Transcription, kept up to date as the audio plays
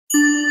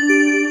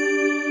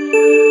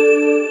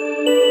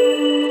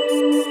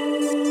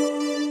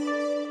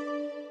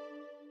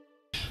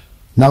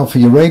Now for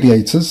your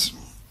radiators,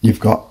 you've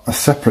got a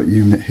separate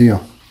unit here.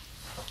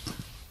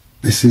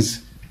 This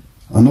is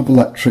another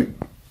electric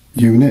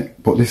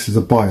unit, but this is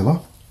a boiler.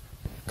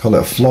 Call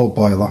it a flow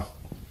boiler.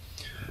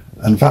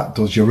 And that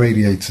does your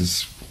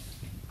radiators.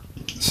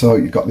 So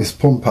you've got this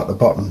pump at the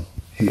bottom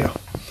here.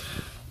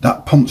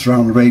 That pumps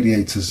around the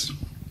radiators.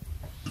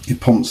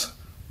 It pumps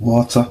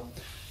water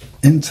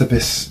into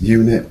this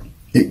unit.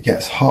 It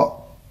gets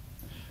hot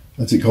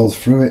as it goes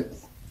through it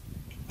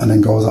and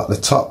then goes at the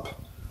top.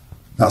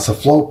 That's a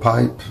flow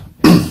pipe,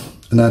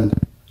 and then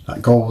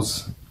that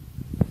goes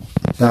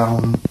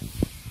down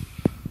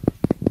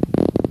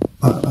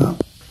like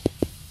that,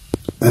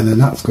 and then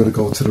that's going to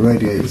go to the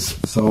radiators.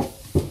 So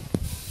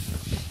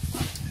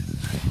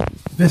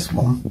this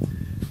one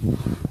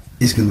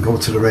is going to go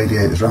to the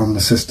radiators around the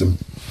system.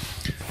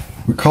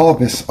 We call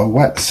this a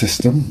wet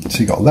system. So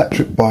you've got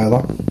electric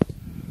boiler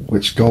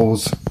which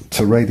goes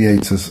to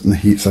radiators and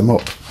heats them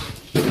up.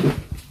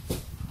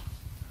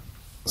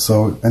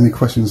 So any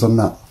questions on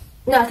that?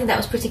 No, I think that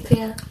was pretty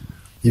clear.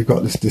 You've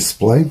got this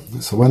display,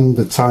 so when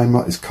the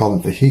timer is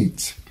calling for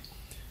heat,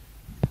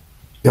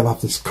 you'll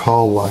have this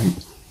call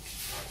light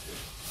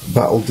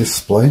that'll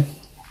display,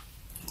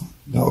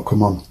 that'll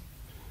come on.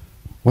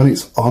 When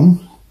it's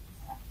on,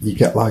 you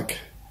get like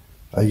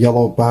a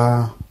yellow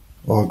bar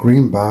or a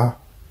green bar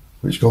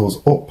which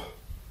goes up,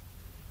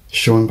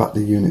 showing back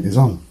the unit is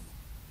on.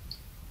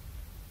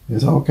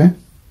 Is that okay?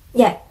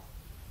 Yeah.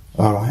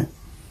 Alright.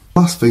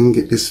 Last thing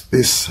is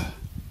this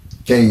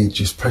gauge,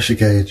 this pressure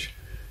gauge.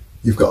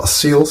 You've got a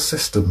sealed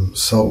system,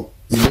 so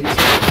you need to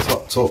get it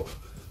topped up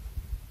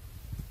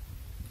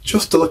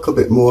just a little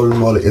bit more than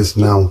what it is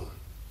now.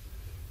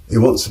 It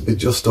wants to be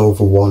just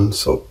over 1,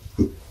 so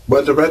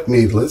where the red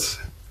needle is,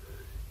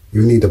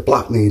 you need a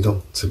black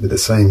needle to be the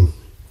same.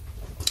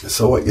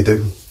 So what you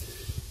do,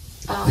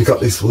 you've got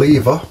this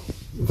lever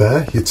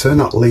there, you turn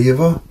that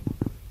lever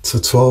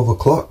to 12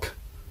 o'clock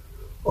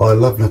or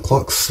 11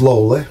 o'clock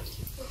slowly,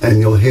 and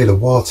you'll hear the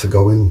water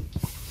go in,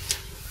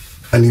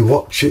 and you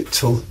watch it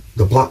till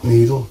the black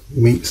needle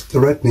meets the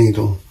red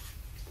needle,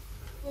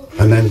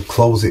 and then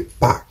close it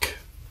back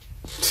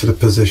to the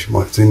position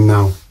where it's in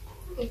now.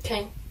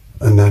 Okay.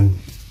 And then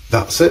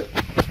that's it.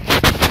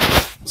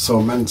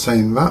 So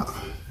maintain that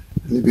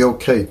and you'll be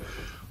okay.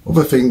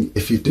 Other thing,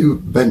 if you do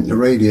vent the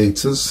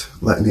radiators,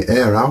 letting the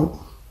air out,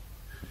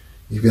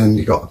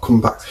 you've got to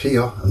come back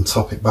here and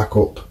top it back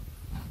up,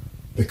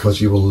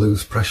 because you will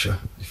lose pressure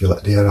if you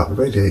let the air out of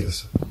the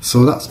radiators.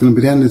 So that's going to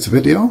be the end of the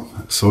video.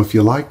 So if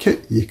you like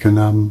it, you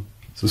can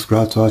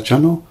subscribe to our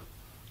channel,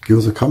 give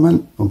us a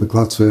comment, I'll be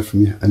glad to hear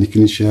from you, and you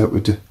can share it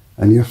with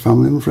any of your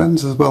family and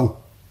friends as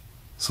well.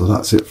 So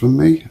that's it from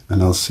me,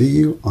 and I'll see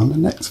you on the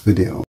next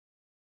video.